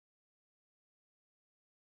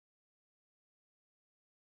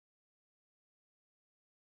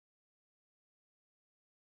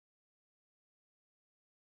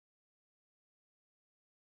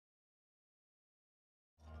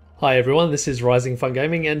Hi everyone, this is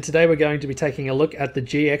RisingFunGaming, and today we're going to be taking a look at the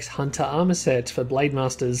GX Hunter armor set for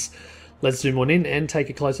Blademasters. Let's zoom on in and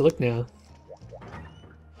take a closer look now.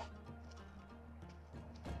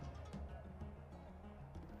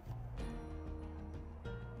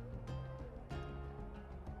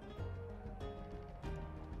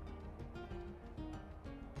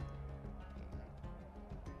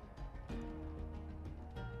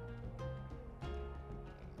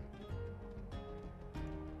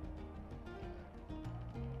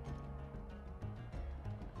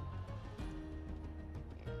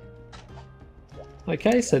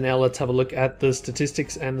 Okay, so now let's have a look at the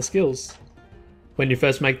statistics and the skills. When you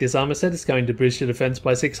first make this armor set, it's going to boost your defense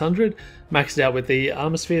by 600. Maxed out with the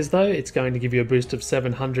armor spheres though, it's going to give you a boost of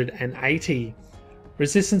 780.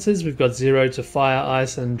 Resistances, we've got 0 to fire,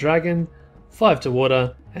 ice and dragon, 5 to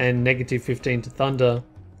water, and negative 15 to thunder.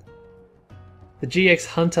 The GX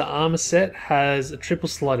Hunter armor set has a triple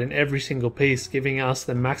slot in every single piece, giving us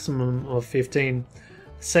the maximum of 15.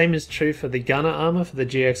 The same is true for the gunner armor for the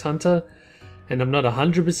GX Hunter. And I'm not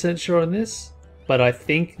 100% sure on this, but I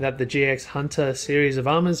think that the GX Hunter series of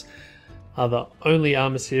armors are the only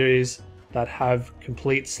armor series that have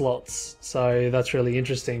complete slots, so that's really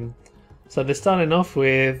interesting. So they're starting off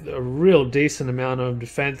with a real decent amount of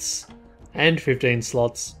defense and 15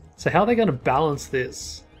 slots. So how are they going to balance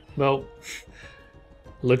this? Well,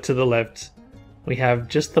 look to the left. We have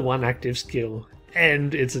just the one active skill,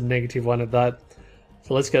 and it's a negative one at that.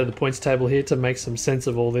 So let's go to the points table here to make some sense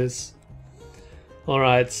of all this.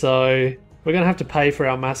 Alright, so we're going to have to pay for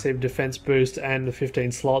our massive defense boost and the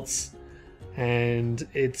 15 slots, and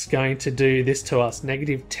it's going to do this to us,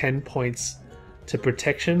 negative 10 points to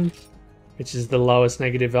protection, which is the lowest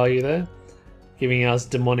negative value there, giving us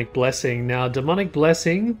demonic blessing. Now demonic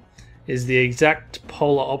blessing is the exact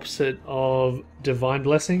polar opposite of divine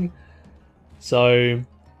blessing, so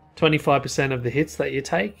 25% of the hits that you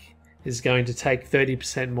take is going to take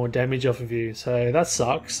 30% more damage off of you, so that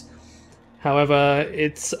sucks. However,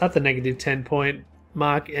 it's at the negative 10 point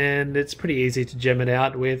mark and it's pretty easy to gem it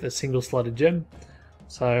out with a single slotted gem.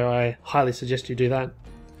 So I highly suggest you do that.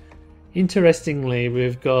 Interestingly,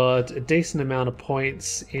 we've got a decent amount of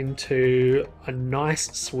points into a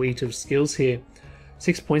nice suite of skills here.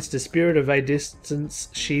 6 points to Spirit, Evade Distance,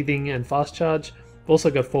 Sheathing and Fast Charge. We've also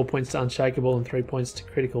got 4 points to Unshakable and 3 points to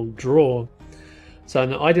Critical Draw. So in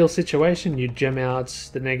the ideal situation, you gem out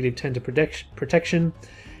the negative 10 to protection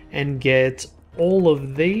and get all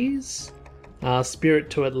of these, Spirit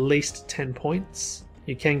to at least 10 points.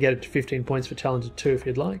 You can get it to 15 points for Challenger 2 if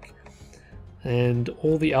you'd like. And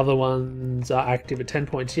all the other ones are active at 10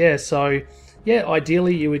 points. Yeah, so yeah,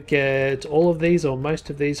 ideally you would get all of these or most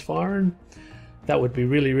of these firing. That would be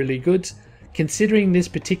really, really good. Considering this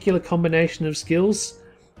particular combination of skills,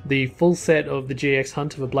 the full set of the GX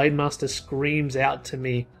Hunter for Blademaster screams out to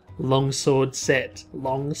me longsword set.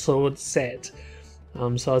 Longsword set.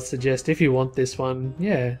 So I'd suggest if you want this one,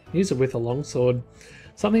 yeah, use it with a longsword.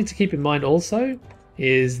 Something to keep in mind also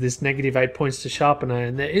is this negative 8 points to sharpener,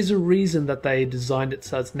 and there is a reason that they designed it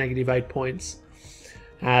so it's negative 8 points.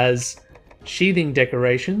 As sheathing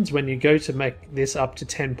decorations, when you go to make this up to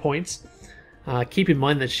 10 points, keep in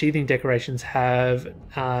mind that sheathing decorations have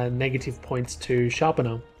negative points to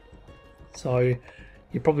sharpener. So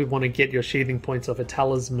you probably want to get your sheathing points off a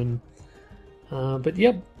talisman. But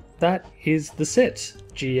yep. That is the set,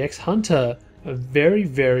 GX Hunter. A very,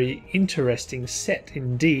 very interesting set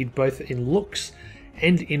indeed, both in looks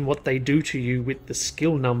and in what they do to you with the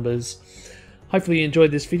skill numbers. Hopefully you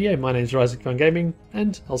enjoyed this video. My name is RisingFunGaming,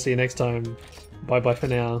 and I'll see you next time. Bye bye for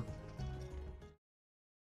now.